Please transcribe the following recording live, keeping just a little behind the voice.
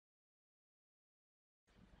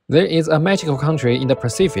There is a magical country in the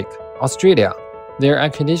Pacific, Australia. Their air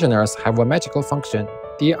conditioners have a magical function,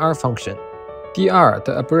 DR function. DR,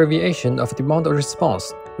 the abbreviation of demand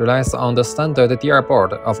response, relies on the standard DR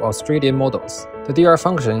board of Australian models. The DR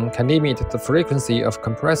function can limit the frequency of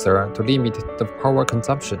compressor to limit the power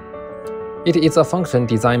consumption. It is a function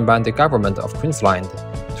designed by the government of Queensland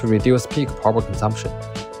to reduce peak power consumption.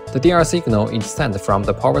 The DR signal is sent from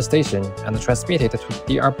the power station and transmitted to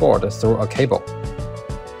the DR board through a cable.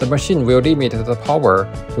 The machine will limit the power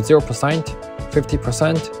to 0%,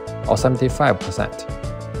 50%, or 75%.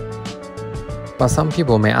 But some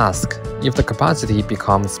people may ask, if the capacity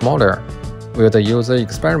becomes smaller, will the user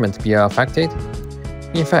experiment be affected?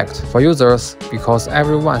 In fact, for users, because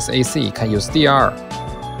everyone's AC can use DR,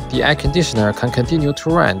 the air conditioner can continue to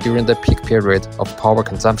run during the peak period of power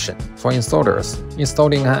consumption. For installers,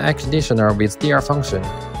 installing an air conditioner with DR function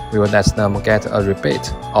will let them get a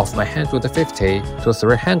rebate of $150 to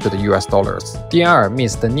 $300 US. DR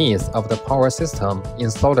meets the needs of the power system,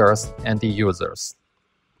 installers, and the users.